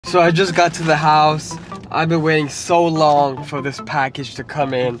So I just got to the house. I've been waiting so long for this package to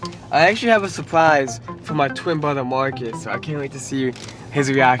come in. I actually have a surprise for my twin brother Marcus, so I can't wait to see his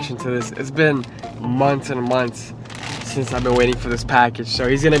reaction to this. It's been months and months since I've been waiting for this package, so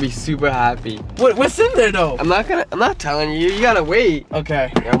he's gonna be super happy. What's in there though? I'm not telling you, you gotta wait.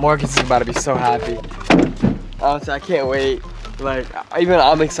 Okay. Yeah, Marcus is about to be so happy. Honestly, I can't wait. Like, even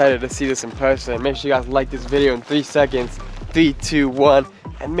I'm excited to see this in person. Make sure you guys like this video in 3 seconds. 3, 2, 1.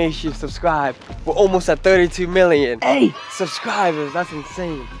 And make sure you subscribe. We're almost at 32 million. Hey! Subscribers, that's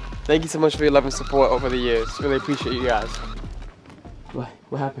insane. Thank you so much for your love and support over the years. Really appreciate you guys. What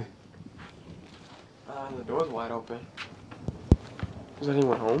happened? The door's wide open. Is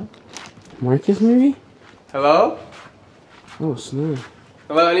anyone home? Marcus, maybe? Hello? Oh, snap.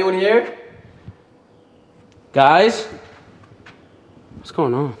 Hello, anyone here? Guys? What's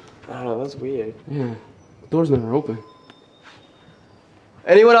going on? I don't know, that's weird. Yeah, the door's never open.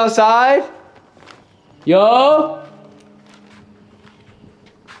 Anyone outside? Yo?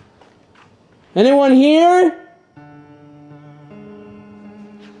 Anyone here?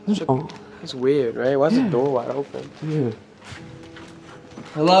 Oh. It's weird, right? Why's the door wide open? Yeah.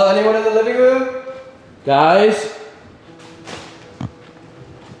 Hello, anyone in the living room? Guys?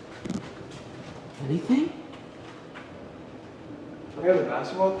 Anything? Are we on the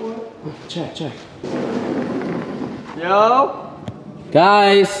basketball court? Oh, check. Yo?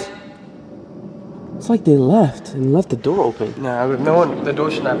 Guys? It's like they left and left the door open. Nah, no one, the door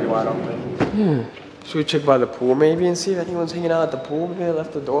should not be wide open. Yeah. Should we check by the pool maybe and see if anyone's hanging out at the pool? Maybe they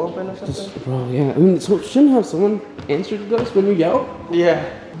left the door open or something? Bro, yeah. I mean, so shouldn't have someone answer to us when we yell? Yeah.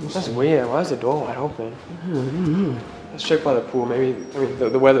 That's weird. Why is the door wide open? Yeah, I don't know. Let's check by the pool. Maybe, I mean,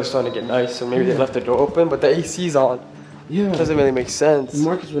 the weather's starting to get nice, so maybe they left the door open, but the AC's on. Yeah. It doesn't really make sense.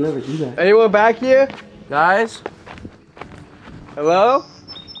 Marcus would never do that. Anyone back here? Guys? Hello?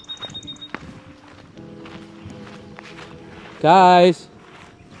 Guys?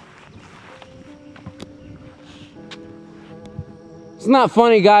 It's not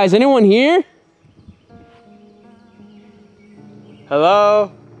funny, guys. Anyone here?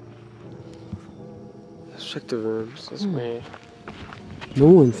 Hello? Let's check the rooms. That's weird. No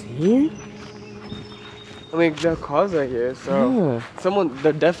one's here? I mean, their cars are here, so Yeah.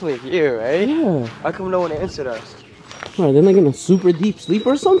 they're definitely here, right? Yeah. How come no one answered us? What, they're like in a super deep sleep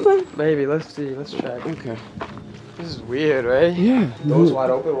or something? Maybe, let's see, let's check. Okay. This is weird, right? Yeah. Door's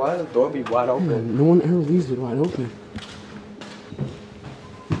wide open? Why does the door be wide open? No one ever leaves it wide open.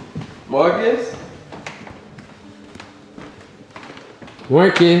 Marcus?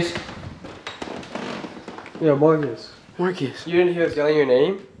 Marcus. Yeah, Marcus. Marcus. You didn't hear us yelling your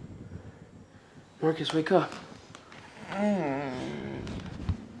name? Marcus, wake up.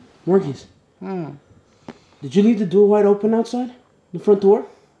 Marcus. Did you leave the door wide open outside? The front door?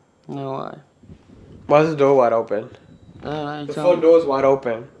 No, why? Why is the door wide open? The front door's wide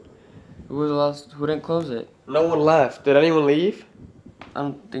open. Who didn't close it? No one left. Did anyone leave? I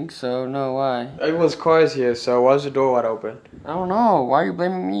don't think so. No, why? Everyone's car is here, so why is the door wide open? I don't know. Why are you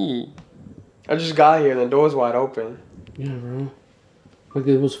blaming me? I just got here and the door's wide open. Yeah, bro. Like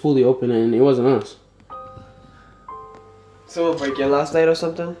it was fully open and it wasn't us. Someone break in last night or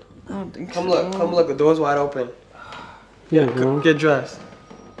something? I don't think Come so. look, the door's wide open. Yeah, bro. Get dressed.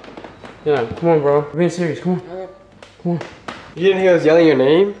 Yeah, come on, bro. We're being serious. Come on. Come on. You didn't hear us yelling your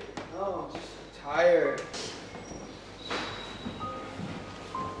name? No, I'm just tired.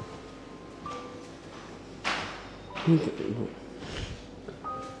 The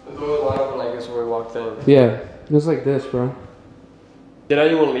door was wide open like this when we walked in. Yeah, it was like this, bro. Did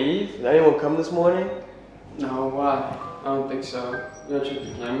anyone leave? Did anyone come this morning? No, why? I don't think so. You gonna check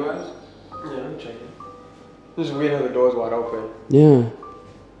the cameras? Yeah, I'm checking. It's just weird how the door's wide open. Yeah.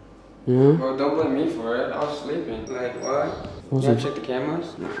 Yeah? Well, don't blame me for it. I was sleeping. Like, what? Was You gonna it? check the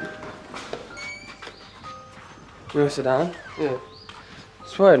cameras? You wanna sit down? Yeah.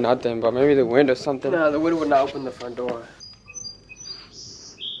 It's probably nothing, but maybe the wind or something. No, the window would not open the front door.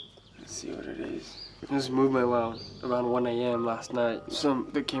 Let's see what it is. This movement around 1 a.m. last night.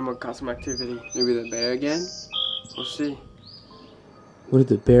 They came across some activity. Maybe the bear again? We'll see. What did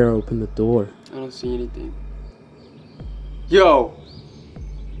the bear open the door? I don't see anything. Yo,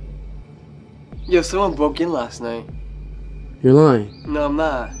 someone broke in last night. You're lying. No, I'm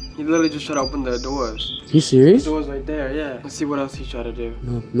not. He literally just tried to open the doors. You serious? The door's right there, yeah. Let's see what else he tried to do.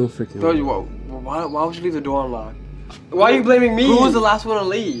 No freaking Bro, way. why would you leave the door unlocked? Why are you blaming me? Who was the last one to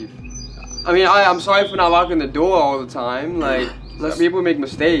leave? I mean, I'm sorry for not locking the door all the time. Like, people make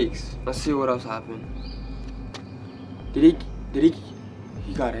mistakes. Let's see what else happened. Did he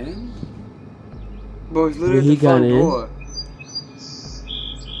got in? Bro, he's literally He at the front got in? door.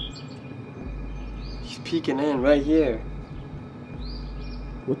 peeking in right here.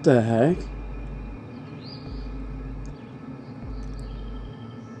 What the heck?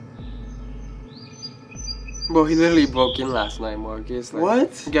 Bro, he literally broke in last night, Marcus. Like,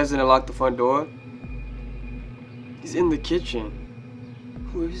 What? You guys didn't lock the front door? He's in the kitchen.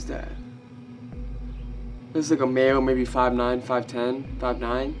 Who is that? Looks like a male, maybe 5'9", 5'10",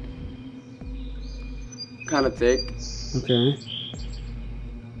 5'9". Kind of thick. Okay.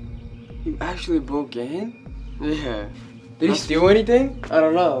 You actually broke in? Yeah. Did he steal anything? I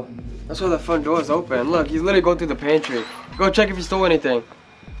don't know. That's why the front door is open. Look, he's literally going through the pantry. Go check if he stole anything.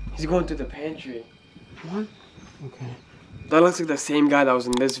 He's going through the pantry. What? Okay. That looks like the same guy that was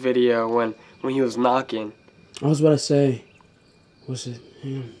in this video when he was knocking. I was about to say, what's it?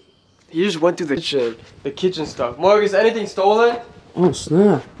 Him. He just went through the kitchen stuff. Marcus, anything stolen? Oh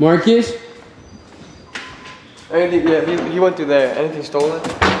snap, Marcus. Anything? Yeah, he went through there. Anything stolen?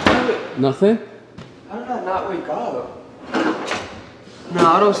 Nothing. How did I not wake up? No,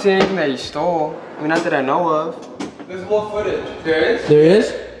 I don't see anything that he stole. I mean, not that I know of. There's more footage. There is? There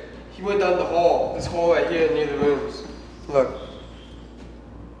is? He went down the hall. This hall right here near the rooms. Look.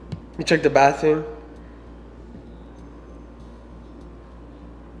 You check the bathroom.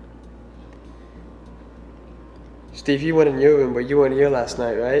 Steve, you went in your room, but you weren't here last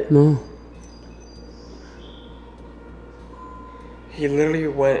night, right? No. He literally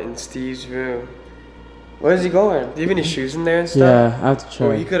went in Steve's room. Where is he going? Do you have any shoes in there and stuff? Yeah, I have to check.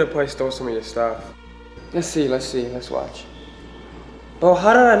 Oh, he could have probably stole some of your stuff. Let's see, let's watch. Bro,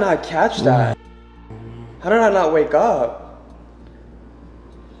 how did I not catch that? How did I not wake up?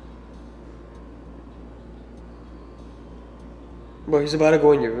 Bro, he's about to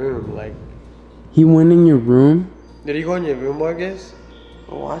go in your room, like. He went in your room? Did he go in your room, Marcus?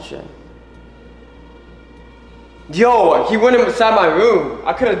 Go watch it. Yo, he went inside my room.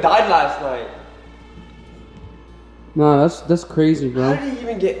 I could have died last night. Nah, that's crazy, bro. How did he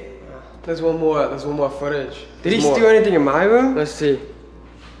even get? There's one more footage. Did he steal anything in my room? Let's see.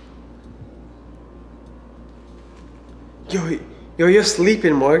 Yo, you're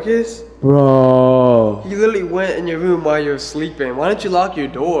sleeping, Marcus. Bro. He literally went in your room while you were sleeping. Why don't you lock your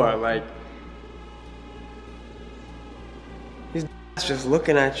door? Like, he's just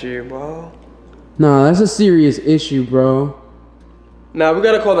looking at you, bro. Nah, that's a serious issue, bro. Nah, we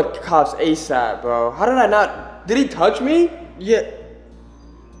gotta call the cops ASAP, bro. How did I not? Did he touch me? Yeah.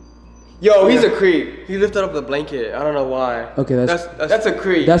 Yo, he's a creep. He lifted up the blanket. I don't know why. Okay, that's a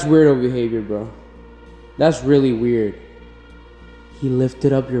creep. That's weirdo behavior, bro. That's really weird. He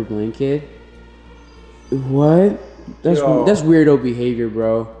lifted up your blanket? What? That's weirdo behavior,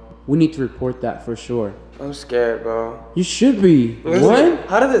 bro. We need to report that for sure. I'm scared, bro. You should be. What?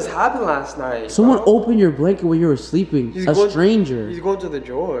 How did this happen last night? Someone opened your blanket when you were sleeping. A stranger. He's going to the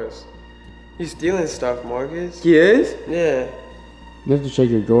drawers. He's stealing stuff, Marcus. He is? Yeah. You have to check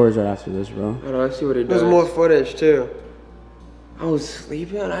your drawers right after this, bro. Hold on, let's see what he does. There's more footage, too. I was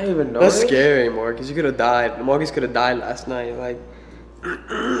sleeping? I didn't even know. That's scary, Marcus. You could have died. Marcus could have died last night. Like.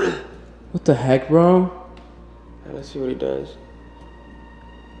 What the heck, bro? Let's see what he does.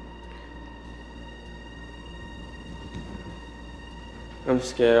 I'm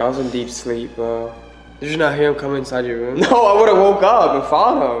scared. I was in deep sleep, bro. Did you not hear him come inside your room? No, I would have woke up and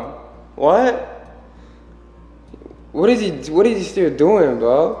found him. What? What is he still doing,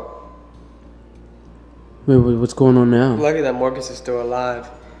 bro? Wait, what's going on now? Lucky that Marcus is still alive.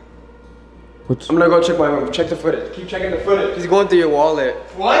 I'm gonna go check my room. Check the footage. Keep checking the footage. He's going through your wallet.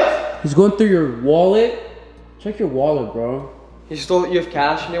 What? He's going through your wallet? Check your wallet, bro. You have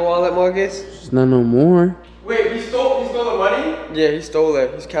cash in your wallet, Marcus? It's not no more. Wait, he stole the money? Yeah, he stole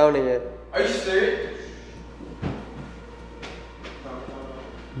it. He's counting it. Are you serious?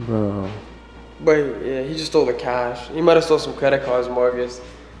 Bro. But yeah, he just stole the cash. He might have stole some credit cards, Marcus.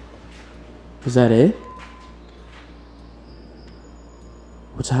 Is that it?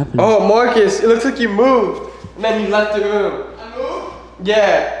 What's happening? Oh, Marcus, it looks like you moved. And then he left the room. I moved?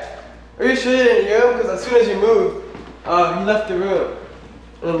 Yeah. Are you sure you didn't hear him? Because as soon as you moved, he left the room.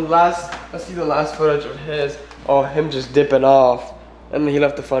 And let's see the last footage of his. Oh, him just dipping off. And then he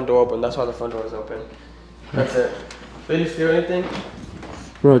left the front door open. That's why the front door is open. That's it. Did you steal anything?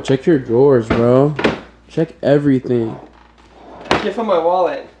 Bro, check your drawers, bro. Check everything. I can't find my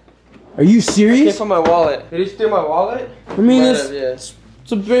wallet. Are you I can't serious? find my wallet. Did he steal my wallet? I mean, Yeah. it's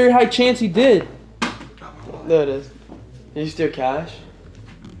a very high chance he did. There it is. Did you steal cash?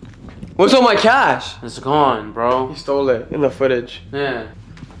 What's all my cash? It's gone, bro. He stole it in the footage. Yeah.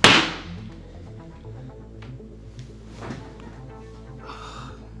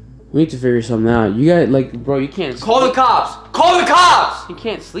 We need to figure something out. You got bro, you can't Call the cops! Call the cops! You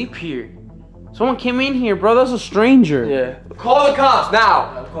can't sleep here. Someone came in here, bro. That's a stranger. Yeah. Call the cops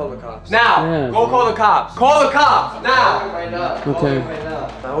now. I'm calling the cops. Now. Yeah, Go call the cops. Call the cops now. Right now. Okay. Right now.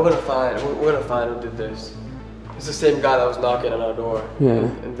 Now we're gonna find who did this. It's the same guy that was knocking on our door. Yeah.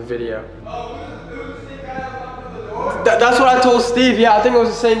 In the video. Oh, it was the same guy that knocked on the door? That's what I told Steve. Yeah, I think it was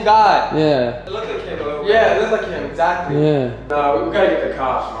the same guy. Yeah. It looked like him. Yeah, it looked like him. Exactly. Yeah. No, we gotta get the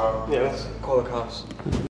cops, bro. Yeah, let's call the cops.